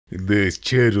This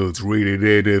channel's rated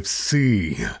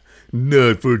NFC,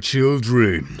 not for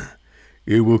children.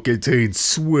 It will contain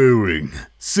swearing,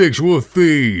 sexual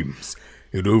themes,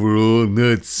 and overall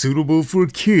not suitable for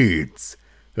kids.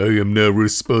 I am not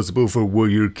responsible for what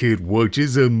your kid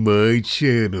watches on my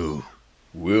channel.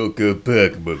 Welcome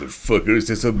back, motherfuckers,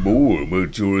 to some more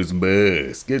Majora's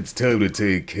Mask. It's time to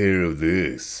take care of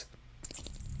this.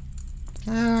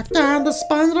 Got the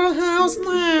spider house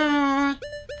now.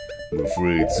 I'm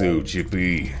afraid so,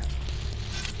 Chippy.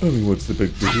 I mean, what's the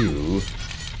big deal?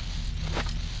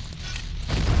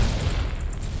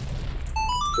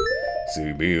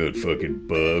 See me on fucking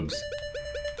Bubs.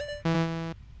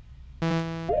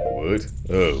 What?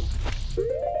 Oh.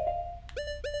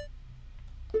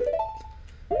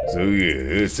 So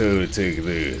yeah, it's time to take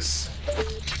this.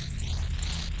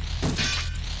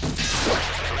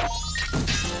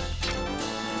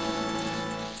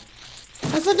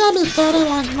 Is it gonna be 30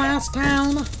 like last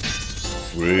time?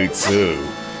 Afraid so.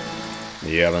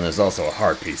 Yeah, but there's also a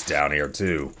heart piece down here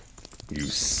too. You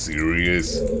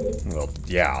serious? Well,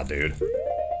 yeah, dude.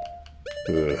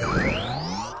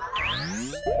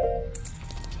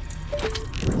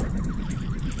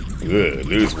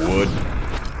 There's one.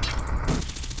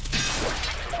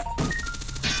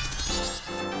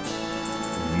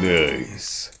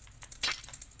 Nice.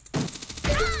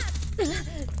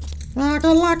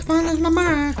 Good luck finding the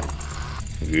bar.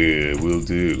 Yeah, will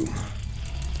do.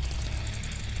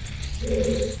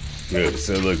 Yeah, it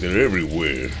sounds like they're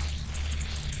everywhere.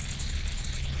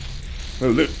 Oh,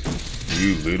 look.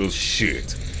 You little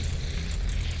shit.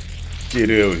 Get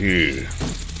out here.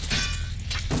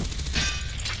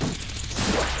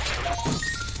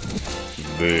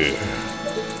 There.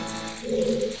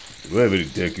 Do I have any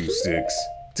Deku sticks?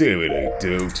 Damn it, I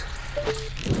don't.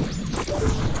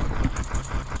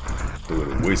 Don't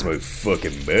wanna waste my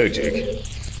fucking magic.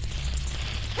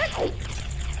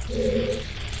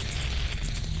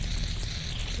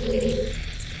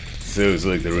 Sounds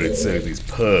like they're inside these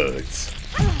pods.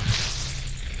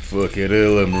 Fucking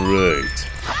hell, I'm right.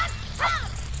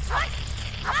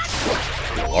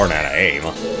 Learn how to aim.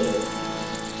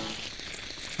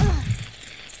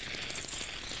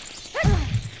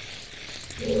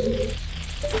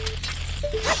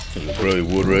 There's probably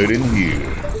one right in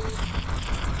here.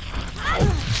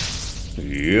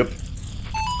 Yep.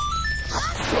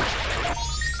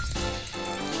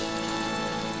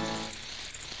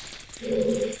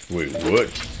 Wait, what?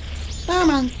 Oh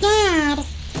my god.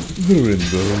 They're in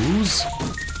those?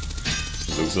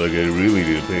 Looks like I really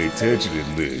need to pay attention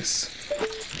in this.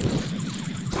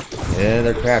 Yeah,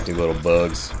 they're crafty little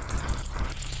bugs.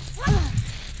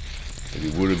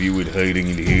 Any one of you in hiding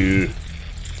in here?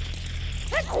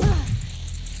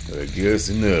 I guess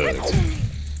not.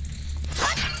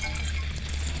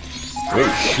 Oh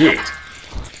shit!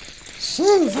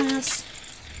 Jesus.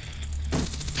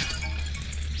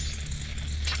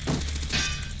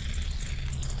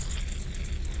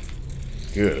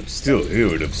 God, I'm still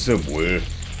hearing them somewhere.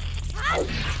 What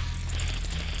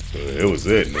the hell was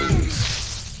that noise?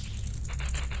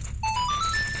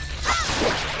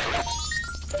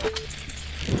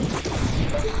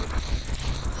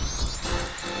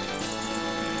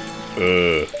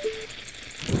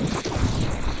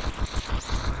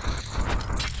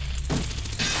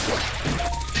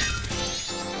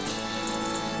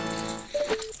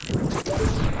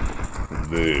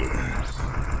 There.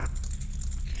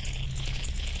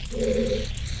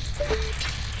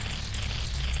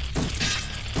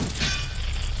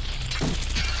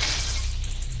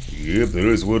 Yep, there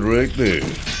is one right there.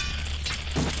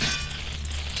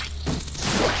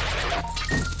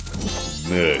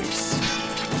 Nice.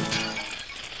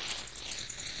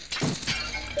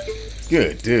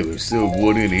 God damn, there's still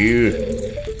one in here.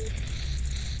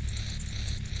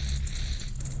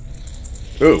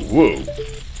 Oh, whoa.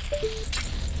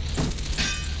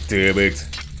 Damn it.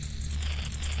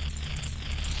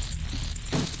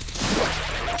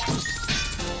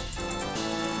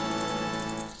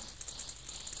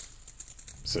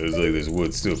 Sounds like there's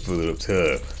one still further up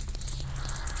top.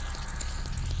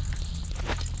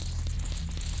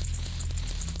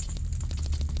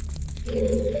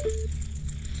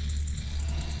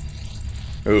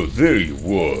 Oh, there you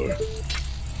are.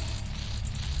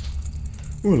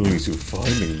 Well, at least you're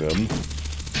finding them.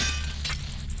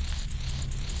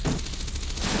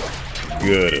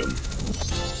 Got him.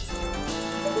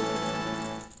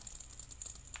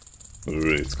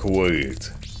 Alright,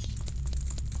 quiet.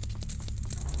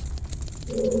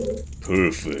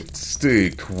 Perfect. Stay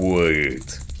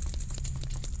quiet.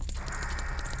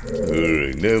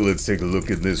 Alright, now let's take a look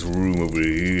in this room over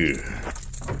here.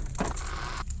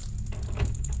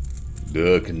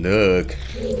 Knock, knock.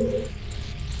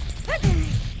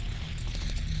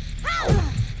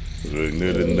 Right,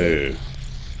 nothing there.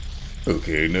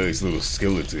 Okay, nice little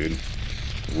skeleton.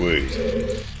 Wait.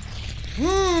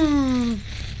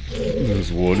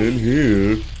 There's one in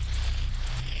here.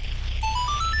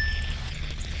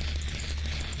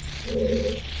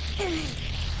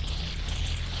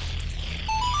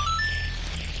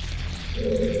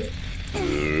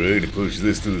 Alright, push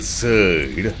this to the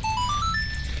side.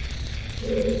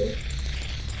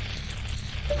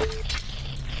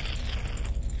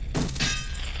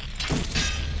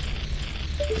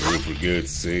 Oh, for God's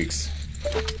sakes.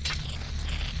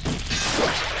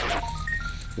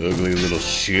 Ugly little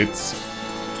shits.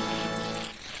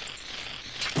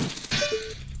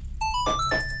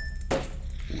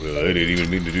 Well, I didn't even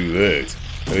mean to do that.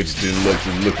 I just didn't like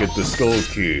to look at the Skull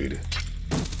Kid.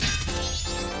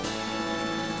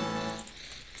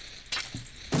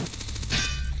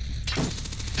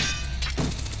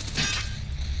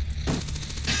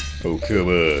 Oh, come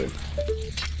on.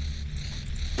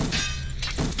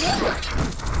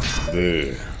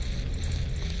 There.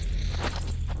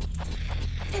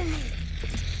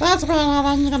 That's weird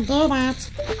how you can do that.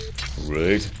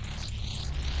 Right?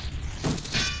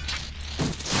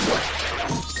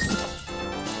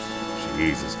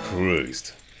 Jesus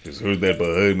Christ. Just heard that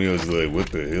behind me, I was like,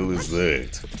 what the hell is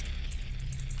that?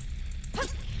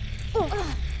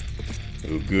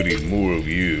 Oh goody, more of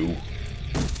you.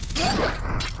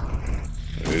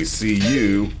 I see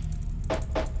you.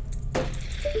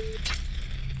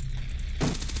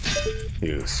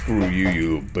 Yeah, screw you,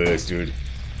 you little bastard.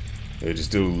 I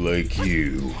just don't like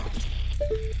you.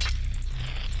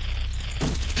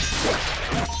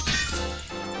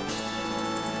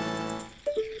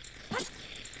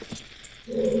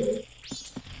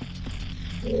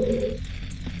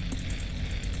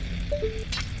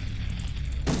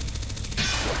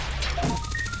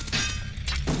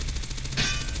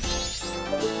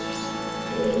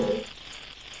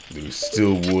 There's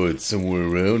still wood somewhere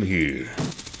around here.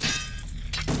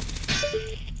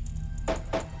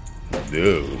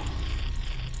 No.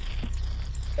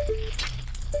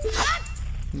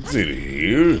 Is it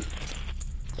here?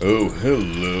 Oh,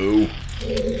 hello.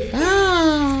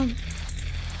 Oh,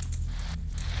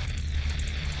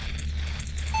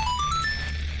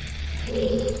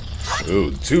 Oh,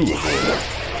 two of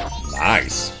them.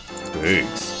 Nice.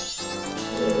 Thanks.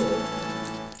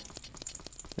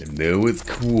 And now it's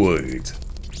quiet.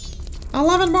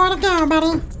 11 more to go,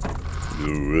 buddy.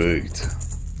 Alright.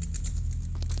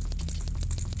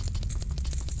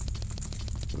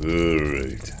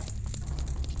 Alright.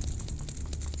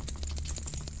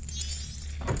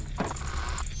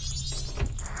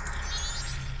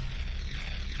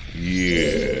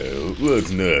 Yeah,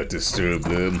 let's not disturb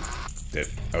them.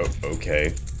 Oh,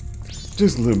 okay.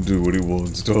 Just let him do what he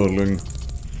wants, darling.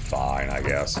 Fine, I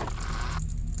guess.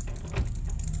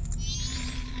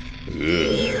 Ugh.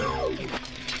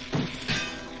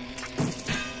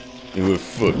 You know what,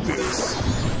 fuck this.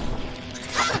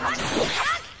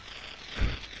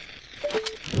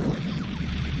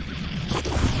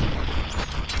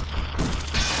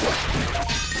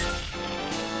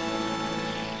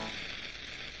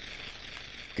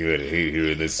 God, I hate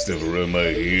hearing this stuff around my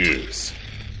ears.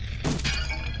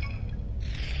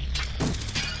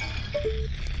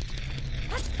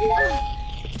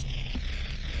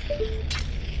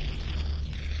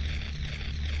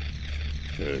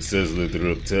 It says that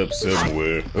they're up top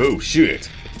somewhere. Oh, shit!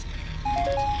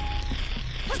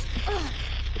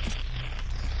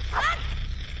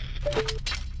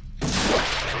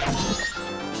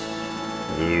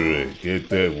 Alright, get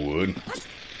that one.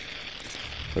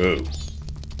 Oh.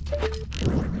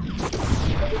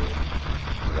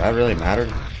 Does that really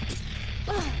matter?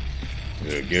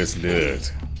 I guess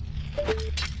not.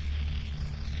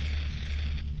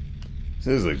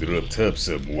 Sounds like they're up top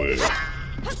somewhere.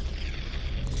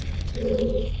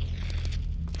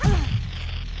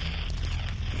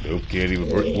 Nope, can't even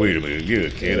break. Wait a minute, yeah,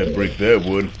 can't I break that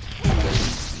one?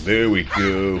 There we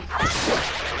go.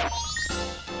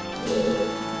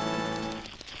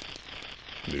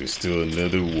 There's still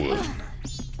another one.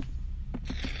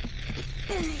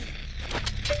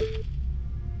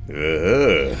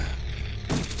 Uh-huh.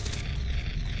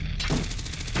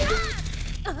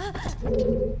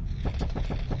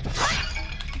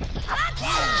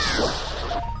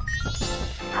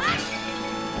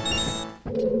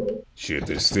 Shit,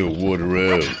 there's still one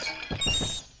around.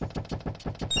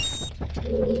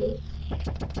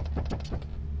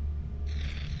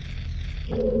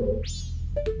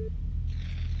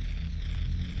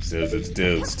 Says it's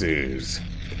downstairs.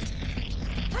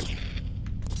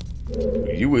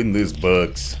 Are you in this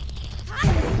box?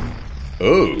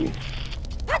 Oh.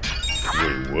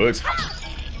 Wait, what?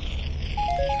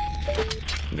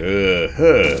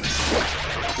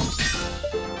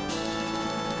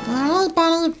 Alright,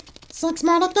 buddy. 6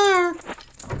 more to go.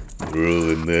 We're all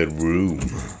in that room.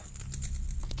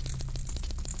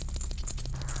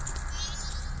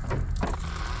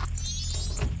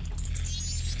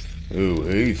 Oh,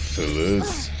 hey,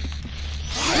 fellas.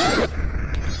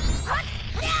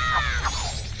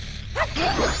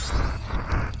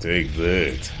 Take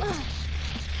that.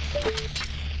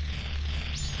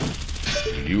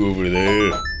 You over there?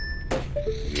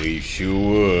 Yeah, you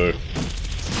sure are.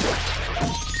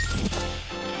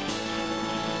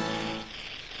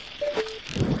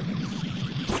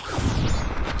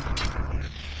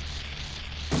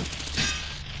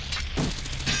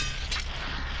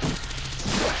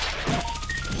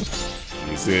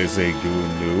 This ass ain't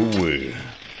going nowhere.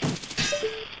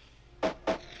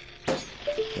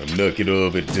 I'm knocking all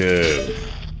of it down.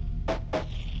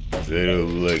 'Cause I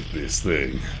don't like this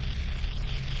thing.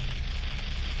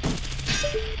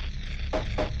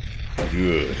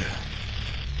 Good.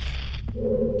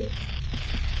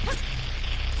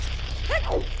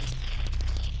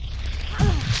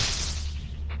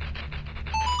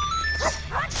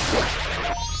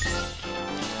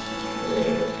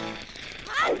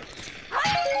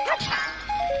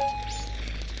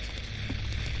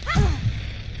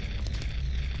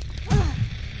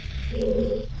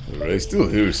 I still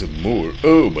hear some more.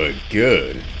 Oh my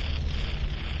god.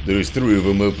 There's 3 of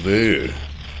them up there.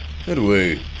 How do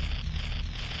I...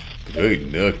 Could I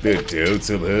knock that down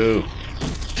somehow?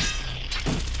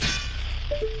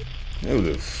 How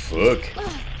the fuck?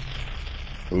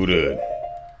 Hold on.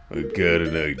 I got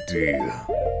an idea.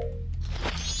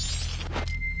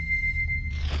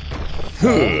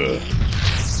 Huh.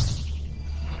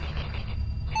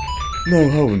 Now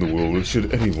how in the world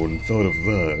should anyone thought of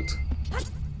that?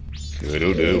 I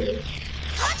don't know.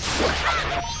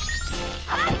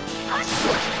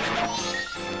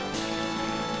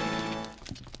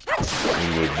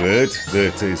 And with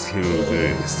that takes care of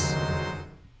this.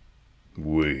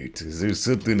 Wait, is there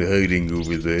something hiding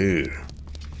over there?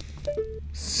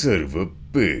 Son of a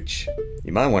bitch.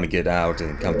 You might want to get out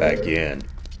and come back in.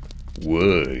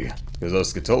 Why? Because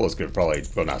those Scatolas could probably,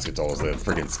 well not Scatolas, the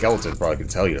freaking skeleton probably could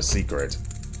tell you a secret.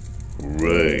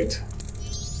 Right.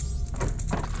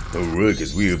 Alright,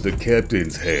 because we have the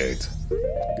captain's hat.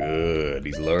 Good,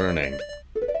 he's learning.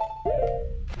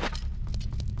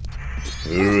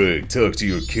 Alright, talk to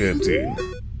your captain.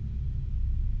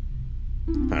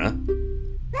 Huh?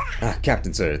 Ah,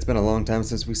 Captain Sir, it's been a long time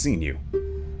since we've seen you.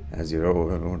 As you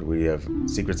know, we have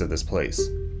secrets of this place.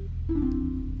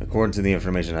 According to the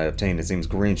information I obtained, it seems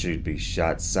Green should be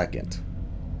shot second.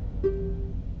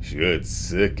 Shot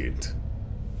second?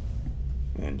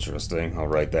 Interesting, I'll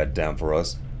write that down for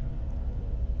us.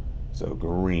 So,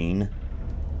 Green.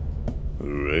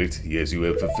 Alright, yes, you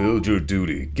have fulfilled your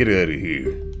duty. Get out of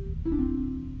here.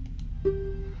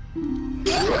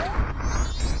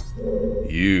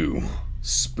 You,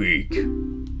 speak.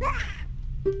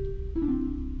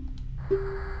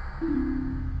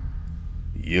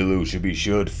 Yellow should be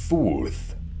shot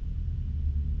fourth.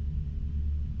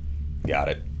 Got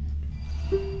it.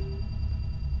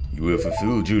 You have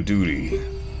fulfilled your duty.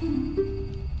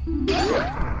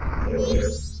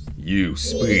 You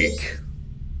speak.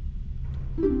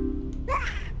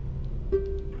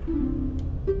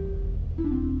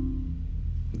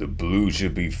 The blue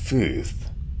should be fifth.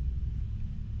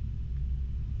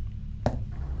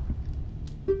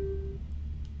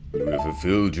 You have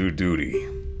fulfilled your duty.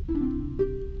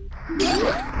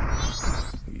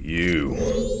 You.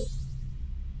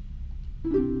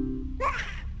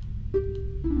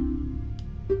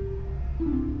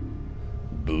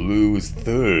 Blue is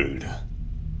third.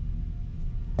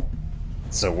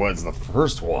 So what's the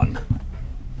first one?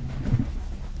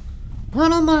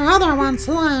 Put in the other ones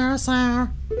here, so...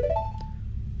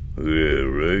 Yeah,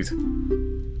 right.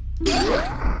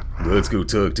 Let's go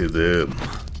talk to them.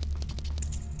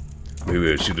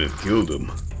 Maybe I shouldn't have killed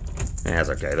them. That's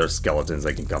okay, they're skeletons,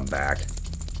 they can come back.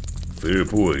 Fair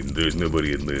point, there's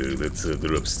nobody in there.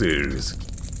 They're upstairs.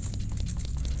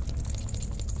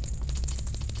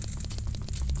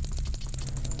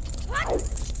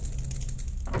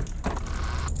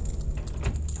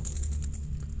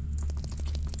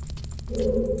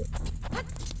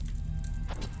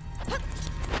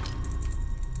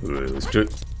 Alright, let's check.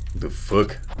 The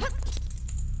fuck?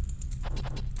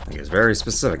 I think it's very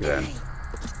specific then.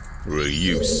 Right,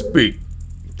 you speak.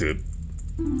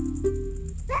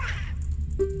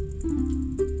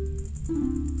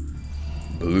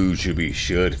 Blue should be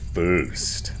shut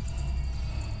first.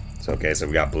 So, okay, so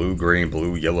we got blue, green,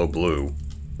 blue, yellow, blue.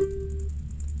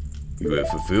 You have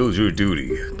fulfilled your duty.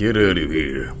 Get out of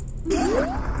here.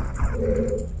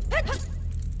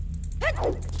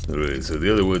 Alright, so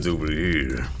the other one's over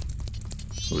here.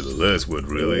 Or the last one,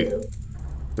 really.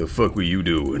 The fuck were you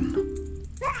doing?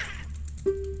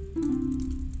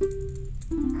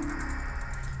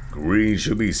 Green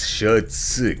should be shut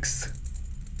 6th.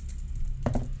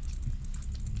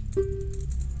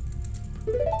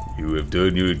 You have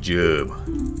done your job.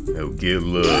 Now get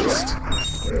lost.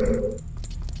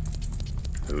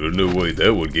 I don't know why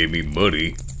that one gave me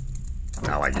money.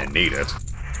 Not like you need it.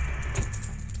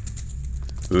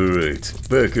 Alright,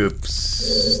 back up.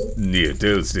 Yeah,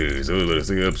 downstairs. I was about to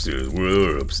say upstairs.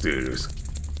 We're upstairs.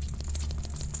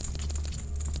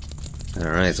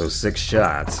 Alright, so 6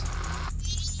 shots.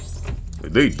 Are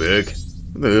they back?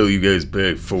 What the hell are you guys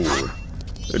back for?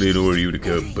 I didn't order you to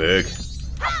come back.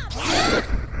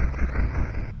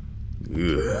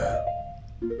 Ugh.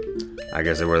 I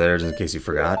guess they were there just in case you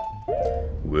forgot.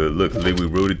 Well, luckily we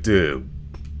wrote it down.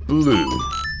 Blue.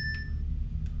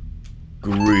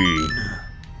 Green.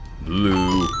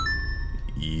 Blue.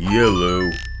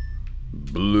 Yellow.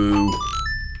 Blue.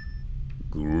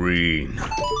 Green.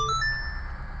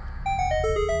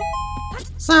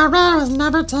 So red was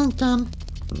never taken.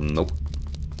 Nope.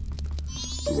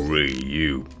 Great,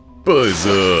 you. Buzz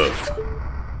off.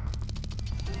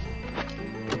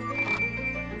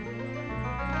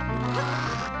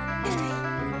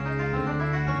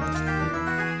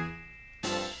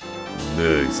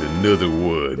 Nice, another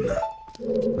one.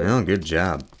 Well, good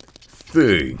job.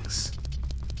 Thanks.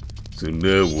 So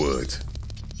now what?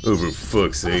 Oh, for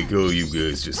fuck's sake, oh, you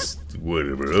guys just...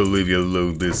 whatever, I'll leave you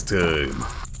alone this time.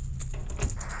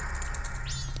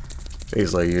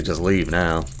 Basically, you just leave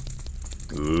now.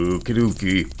 Okie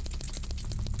dokie.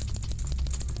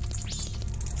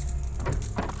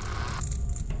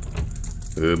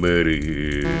 I'm out of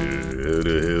here. How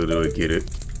the hell do I get it?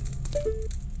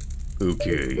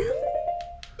 Okay.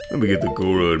 Let me get the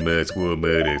Goron mask while I'm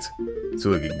at it,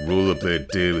 so I can roll up that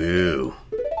damn hill.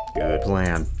 Good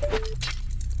plan.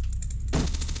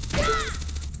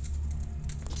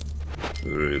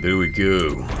 Alright, there we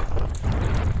go.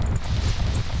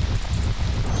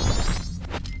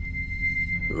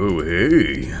 Oh,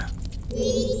 hey.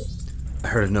 I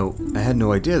had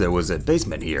no idea there was a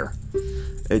basement here.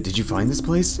 Did you find this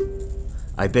place?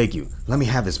 I beg you, let me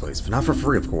have this place. Not for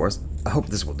free, of course. I hope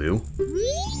this will do.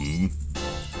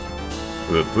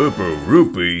 A purple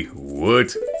rupee?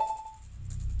 What?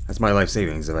 That's my life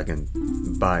savings. If I can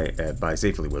buy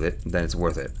safely with it, then it's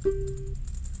worth it.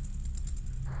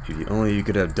 If only you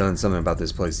could have done something about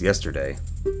this place yesterday.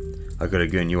 I could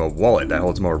have given you a wallet that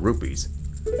holds more rupees.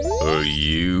 Are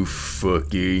you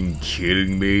fucking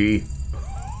kidding me?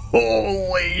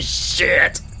 Holy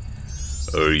shit!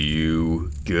 Are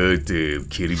you goddamn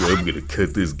kidding me? I'm gonna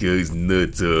cut this guy's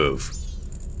nuts off.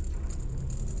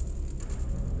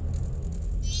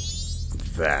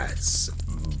 That's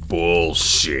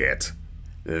bullshit.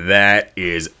 That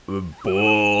is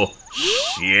bullshit.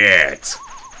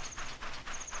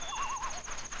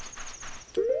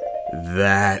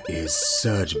 That is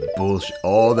such bullshit.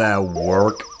 All that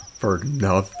work for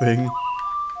nothing.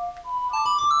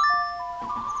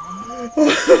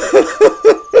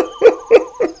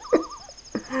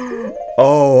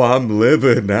 Oh, I'm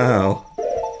living now.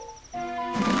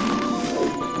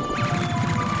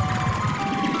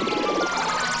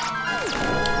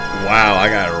 Wow, I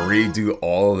gotta redo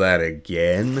all of that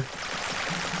again?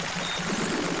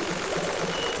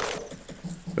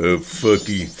 I'm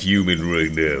fucking fuming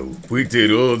right now. We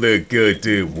did all that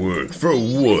goddamn work. For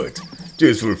what?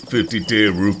 Just for 50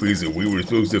 damn rupees and we were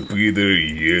supposed to be there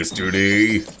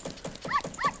yesterday?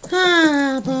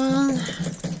 Ah, boy.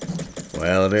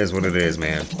 Well, it is what it is,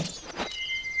 man.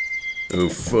 Oh,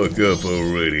 fuck off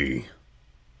already.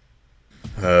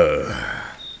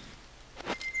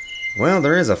 Well,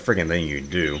 there is a freaking thing you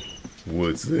do.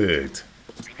 What's that?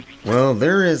 Well,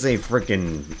 there is a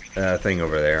freaking thing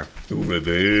over there. Over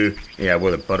there? Yeah,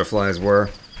 where the butterflies were.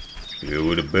 Yeah,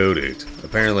 what about it?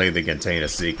 Apparently they contain a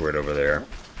secret over there.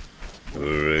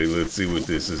 Alright, let's see what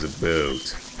this is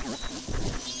about.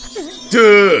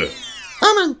 Duh!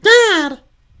 Oh my god!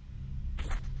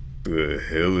 The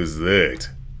hell is that?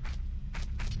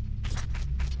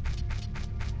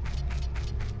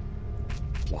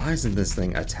 Why isn't this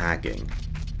thing attacking?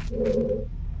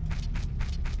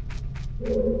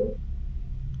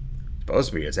 Supposed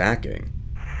to be attacking.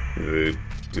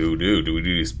 Don't know. Do we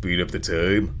need to speed up the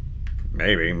time?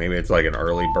 Maybe it's like an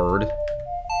early bird.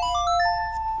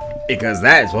 Because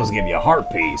that is supposed to give you a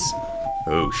heart piece.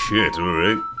 Oh shit,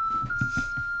 alright.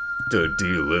 Done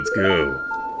deal, let's go.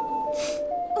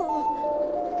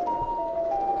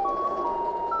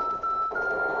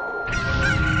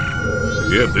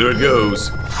 Yep, there it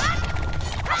goes.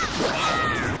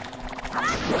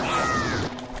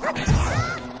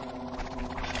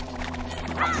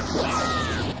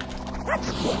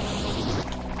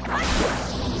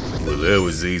 Well, that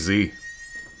was easy.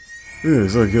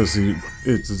 Yes, I guess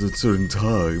it's at a certain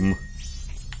time.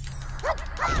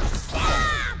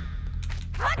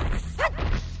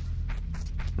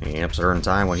 Yep, certain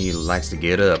time when he likes to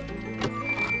get up.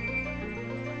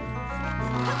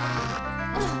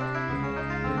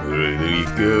 Alright, there you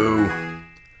go.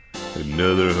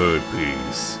 Another heart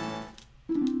piece.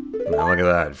 Now look at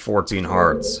that, 14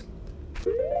 hearts.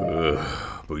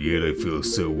 But yet I feel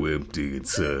so empty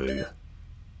inside.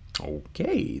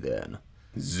 Okay, then.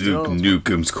 Zuke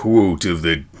Nukem's quote of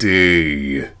the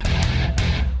day.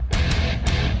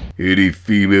 Any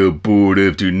female born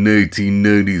after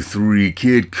 1993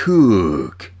 can't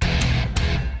cook.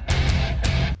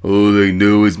 All they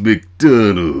know is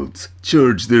McDonald's,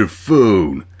 charge their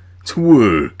phone,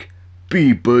 twerk,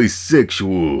 be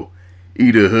bisexual,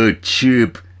 eat a hot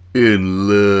chip, and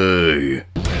lie.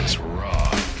 That's raw.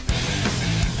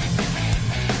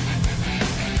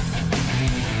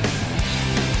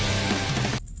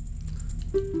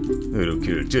 I don't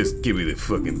care, just give me the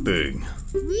fucking thing.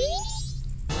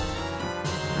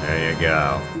 There you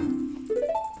go.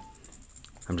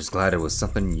 I'm just glad it was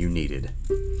something you needed.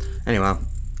 Anyway,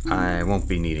 I won't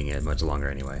be needing it much longer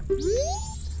anyway.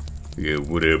 Yeah,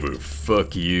 whatever,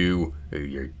 fuck you,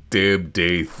 your damn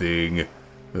day thing.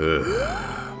 Well,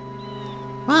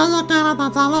 you got it,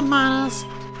 that's all that matters.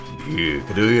 Yeah,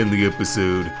 can I end the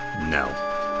episode? No.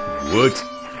 What?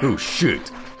 Oh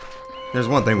shit. There's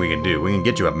one thing we can do. We can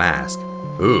get you a mask.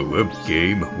 Oh, up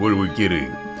game. What are we getting?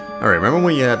 Alright, remember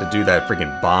when you had to do that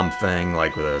freaking bomb thing,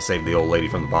 like with save the old lady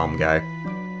from the bomb guy?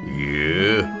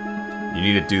 Yeah? You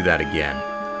need to do that again.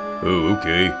 Oh,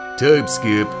 okay. Time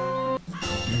skip.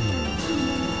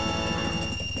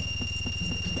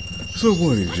 So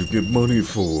what did you get money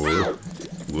for?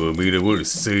 Well, I mean, I want to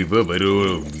save up. I don't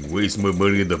want to waste my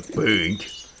money in the bank.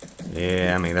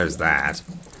 Yeah, I mean, there's that.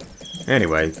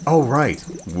 Anyway, oh right.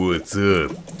 What's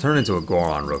up? Turn into a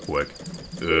Goron real quick.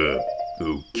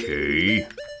 Okay.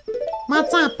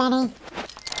 What's up, buddy?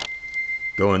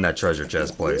 Go in that treasure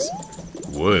chest place.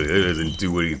 What? That doesn't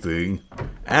do anything.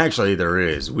 Actually, there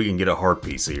is. We can get a heart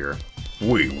piece here.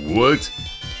 Wait, what?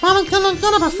 Well, we couldn't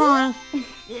get it before.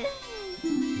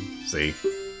 See?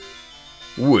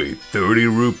 Wait, 30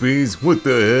 rupees? What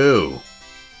the hell?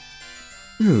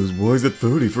 Yes, why is it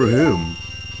 30 for him?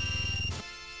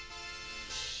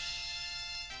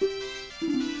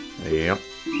 Yep.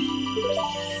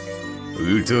 Will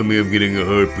you tell me I'm getting a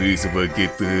heart piece if I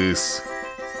get this?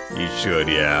 You should,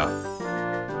 yeah.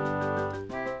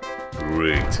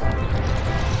 Great.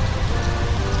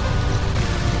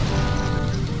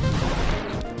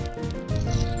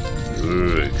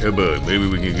 Alright, come on, maybe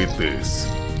we can get this.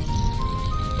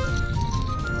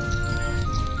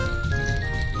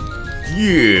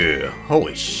 Yeah!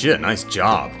 Holy shit, nice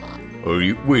job.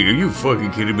 Wait, are you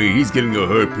fucking kidding me? He's getting a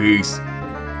heart piece.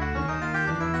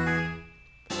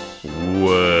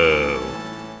 Wow.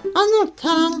 Are you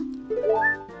kidding?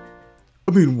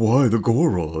 I mean, why the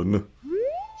Goron?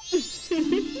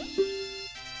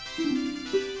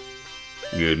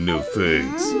 Yeah, no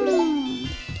thanks.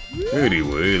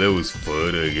 Anyway, that was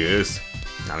fun, I guess.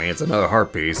 I mean, it's another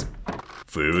heart piece.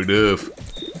 Fair enough.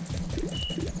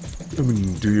 I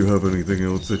mean, do you have anything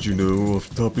else that you know off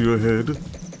the top of your head?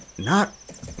 Not...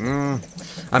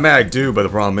 I mean, I do, but the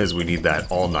problem is we need that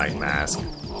all-night mask.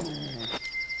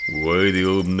 Why the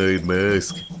old night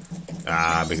mask?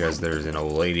 Because there's an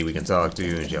old lady we can talk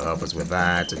to, and she'll help us with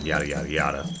that, and yada yada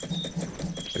yada.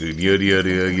 And yada yada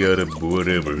yada yada,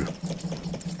 whatever.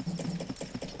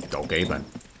 Okay, then.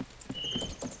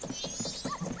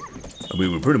 I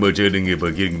mean, we're pretty much ending it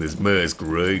by getting this mask,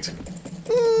 right?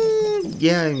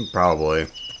 Yeah, probably.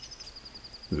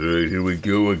 Alright, here we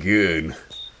go again.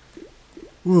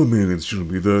 Well, I mean, it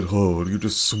shouldn't be that hard. You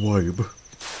just swipe.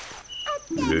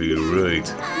 Yeah, you're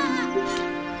right.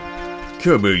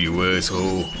 Come here, you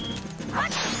asshole.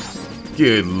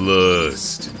 Get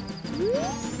lost.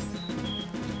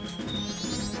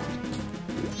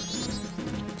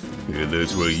 Yeah,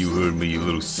 that's right, you heard me, you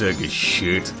little sack of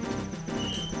shit.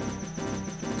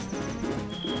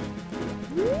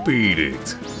 Beat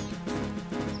it.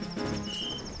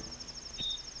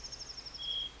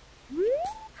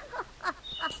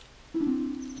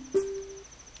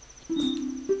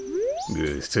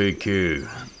 Yes, take care.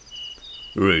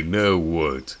 Right, now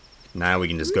what? Now we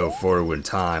can just go forward in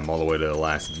time all the way to the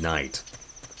last night.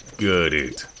 Got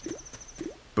it.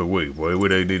 But wait, why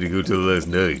would I need to go to the last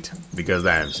night? Because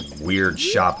that weird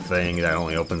shop thing that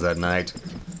only opens at night.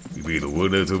 You mean the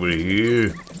one that's over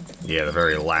here? Yeah, the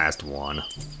very last one.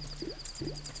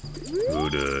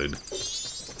 Hold on.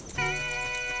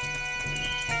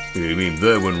 I mean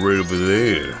that one right over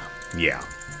there. Yeah.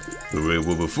 Alright,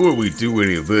 well before we do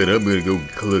any of that, I'm gonna go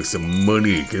collect some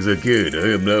money, cause again,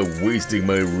 I am not wasting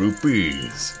my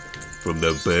rupees from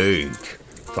the bank.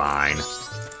 Fine.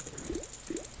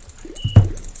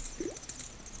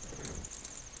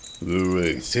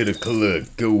 Alright, 10 o'clock,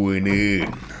 going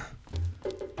in.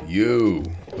 Yo,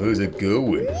 how's it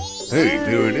going? Hey,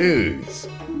 there it is.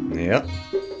 Yep.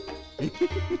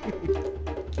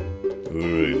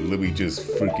 Alright, let me just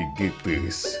freaking get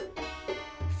this.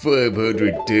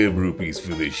 500 damn rupees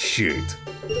for this shit.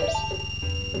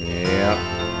 Yep.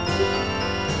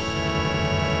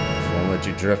 Just won't let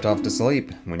you drift off to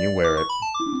sleep when you wear it.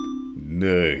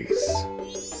 Nice.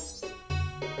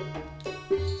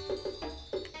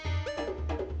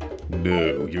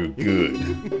 No, you're good.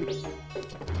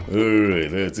 Alright,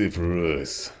 that's it for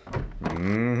us.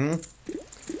 Mm-hmm.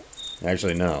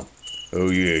 Actually, no.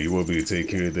 Oh yeah, you want me to take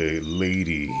care of the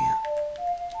lady?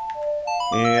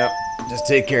 Yep. Just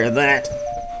take care of that.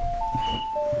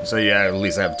 So yeah, at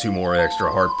least have 2 more extra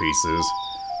heart pieces.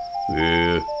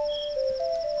 Yeah.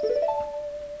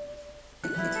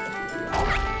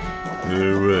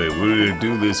 Alright, we're gonna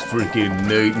do this freaking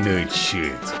night-night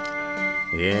shit.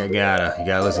 Yeah, you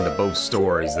gotta listen to both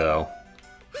stories though.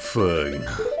 Fine.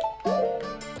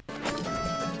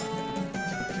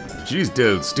 She's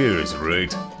downstairs,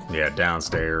 right? Yeah,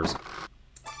 downstairs.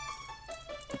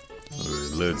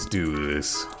 Alright, let's do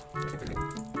this.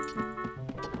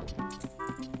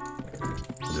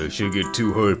 I should get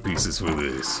 2 heart pieces for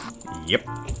this. Yep.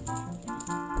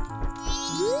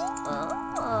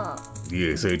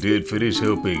 Yes, I did finish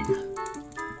helping.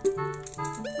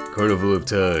 Carnival of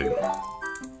Time.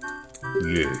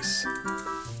 Yes.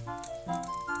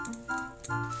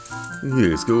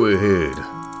 Yes, go ahead.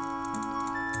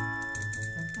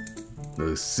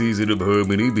 The season of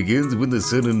harmony begins when the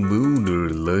sun and moon are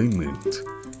in alignment,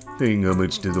 paying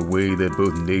homage to the way that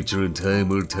both nature and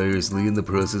time are tirelessly in the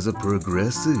process of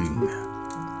progressing.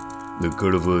 The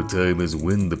Carnival of Time is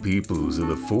when the peoples of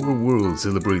the 4 worlds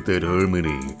celebrate that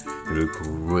harmony and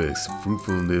request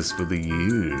fruitfulness for the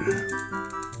year.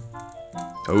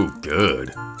 Oh,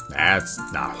 good. That's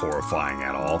not horrifying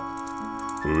at all.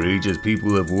 For ages,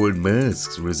 people have worn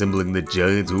masks resembling the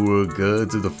giants who are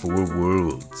gods of the 4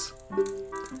 worlds.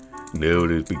 Now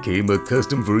it became a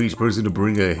custom for each person to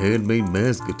bring a handmade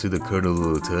mask to the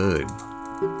Carnival of Time.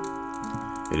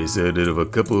 It is said that if a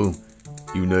couple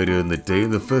united on the day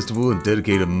of the festival and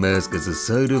dedicate a mask as a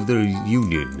sign of their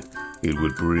union, it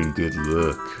would bring good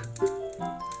luck.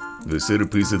 The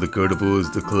centerpiece of the carnival is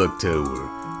the clock tower,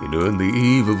 and on the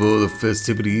eve of all the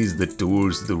festivities, the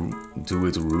doors to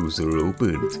its roofs are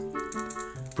opened.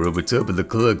 From atop of the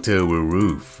clock tower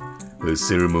roof, a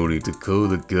ceremony to call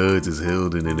the gods is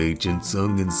held in an ancient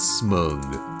song and smung.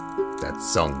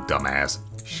 That's sung, dumbass.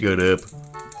 Shut up.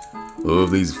 All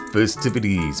these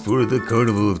festivities for the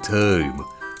Carnival of Time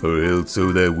are held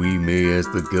so that we may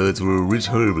ask the gods for a rich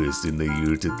harvest in the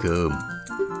year to come.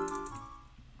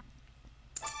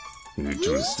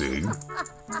 Interesting.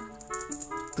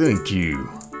 Thank you.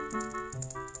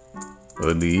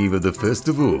 On the eve of the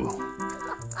festival.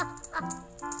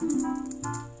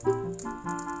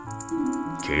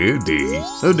 Candy?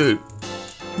 Oh no,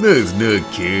 that's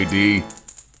not candy.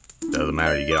 Doesn't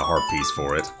matter, you get a heart piece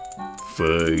for it.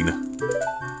 Fine.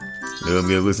 Now I'm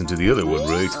gonna listen to the other one,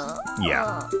 right?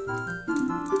 Yeah.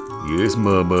 Yes,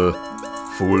 Mama.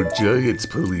 4 giants,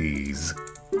 please.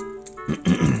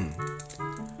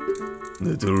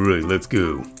 That's alright, let's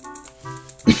go.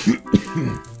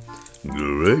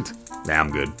 Alright? Nah,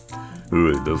 I'm good.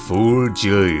 Alright, the 4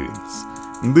 giants.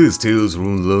 This tale's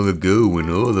from long ago when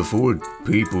all the 4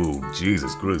 people...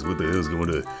 Jesus Christ, what the hell's going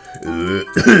on?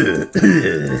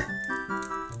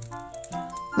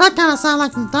 That kinda sounded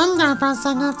like thunder for a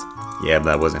second. Yeah, but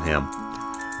that wasn't him.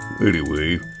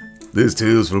 Anyway, this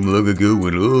tale's from long ago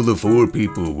when all the 4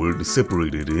 people were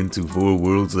separated into 4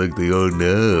 worlds like they are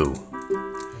now.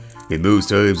 In those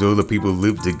times, all the people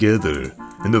lived together,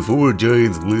 and the 4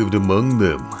 giants lived among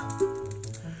them.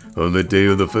 On the day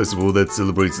of the festival that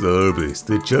celebrates the harvest,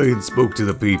 the giant spoke to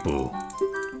the people.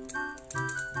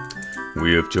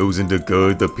 We have chosen to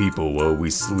guard the people while we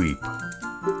sleep.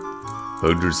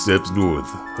 100 steps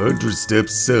north, 100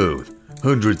 steps south,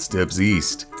 100 steps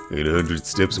east, and 100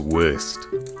 steps west.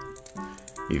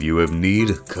 If you have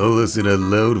need, call us in a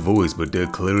loud voice by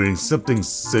declaring something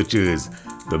such as,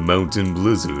 "The mountain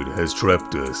blizzard has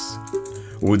trapped us,"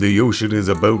 or "The ocean is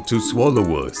about to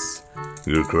swallow us."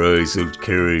 Your cries shall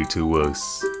carry to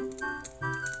us.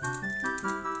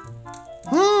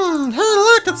 Hey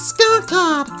look, it's Scourge!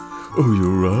 Oh,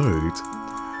 you're right.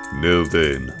 Now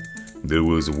then, there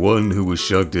was one who was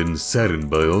shocked and saddened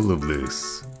by all of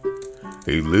this.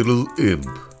 A little imp.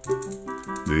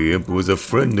 The imp was a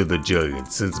friend of the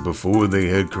giant since before they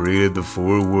had created the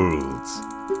 4 worlds.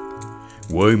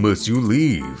 Why must you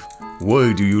leave?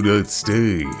 Why do you not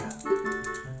stay?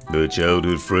 The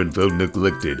childhood friend felt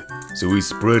neglected, so he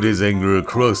spread his anger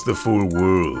across the 4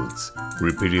 worlds.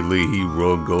 Repeatedly he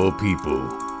wronged all people.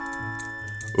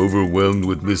 Overwhelmed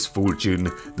with misfortune,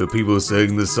 the people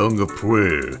sang the song of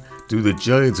prayer to the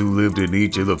giants who lived in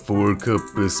each of the 4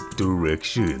 compass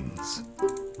directions.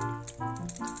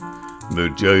 The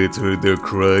giants heard their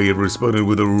cry and responded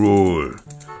with a roar.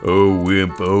 "Oh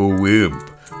imp,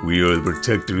 we are the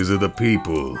protectors of the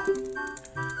people.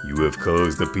 You have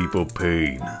caused the people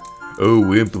pain.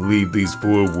 Oh imp, leave these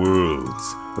 4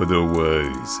 worlds,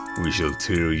 otherwise we shall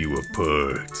tear you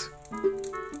apart."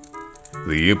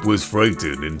 The imp was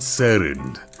frightened and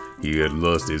saddened. He had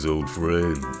lost his old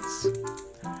friends.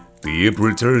 The imp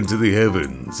returned to the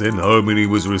heavens, and harmony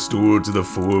was restored to the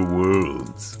 4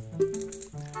 worlds.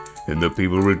 And the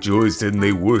people rejoiced, and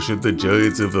they worshipped the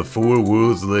giants of the 4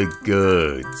 worlds like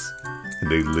gods.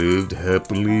 And they lived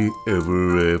happily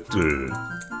ever after.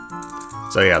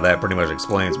 So yeah, that pretty much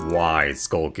explains why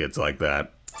Skull Kid's like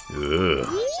that. Ugh.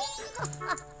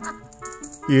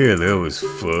 Yeah, that was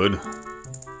fun.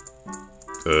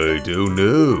 I don't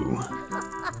know.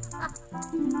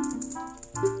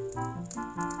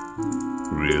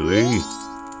 Really?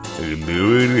 And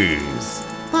there it is.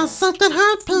 The second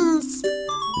heart piece!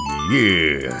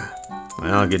 Yeah.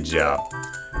 Well, good job.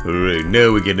 Alright,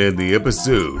 now we can end the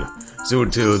episode. So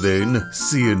until then,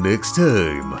 see you next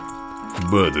time.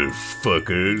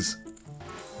 Motherfuckers.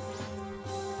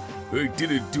 I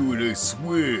didn't do it, I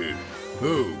swear.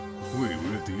 Oh, wait,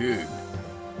 we're at the end.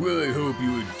 Well, I hope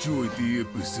you enjoyed the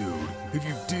episode. If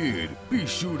you did, be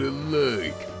sure to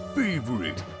like,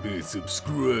 favorite, and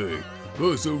subscribe.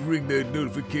 Also ring that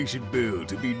notification bell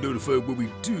to be notified when we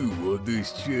do on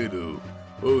this channel.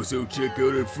 Also check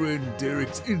out our friend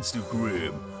Derek's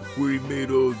Instagram, where he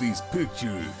made all these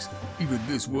pictures, even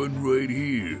this one right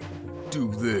here.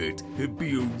 Do that and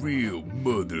be a real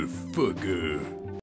motherfucker.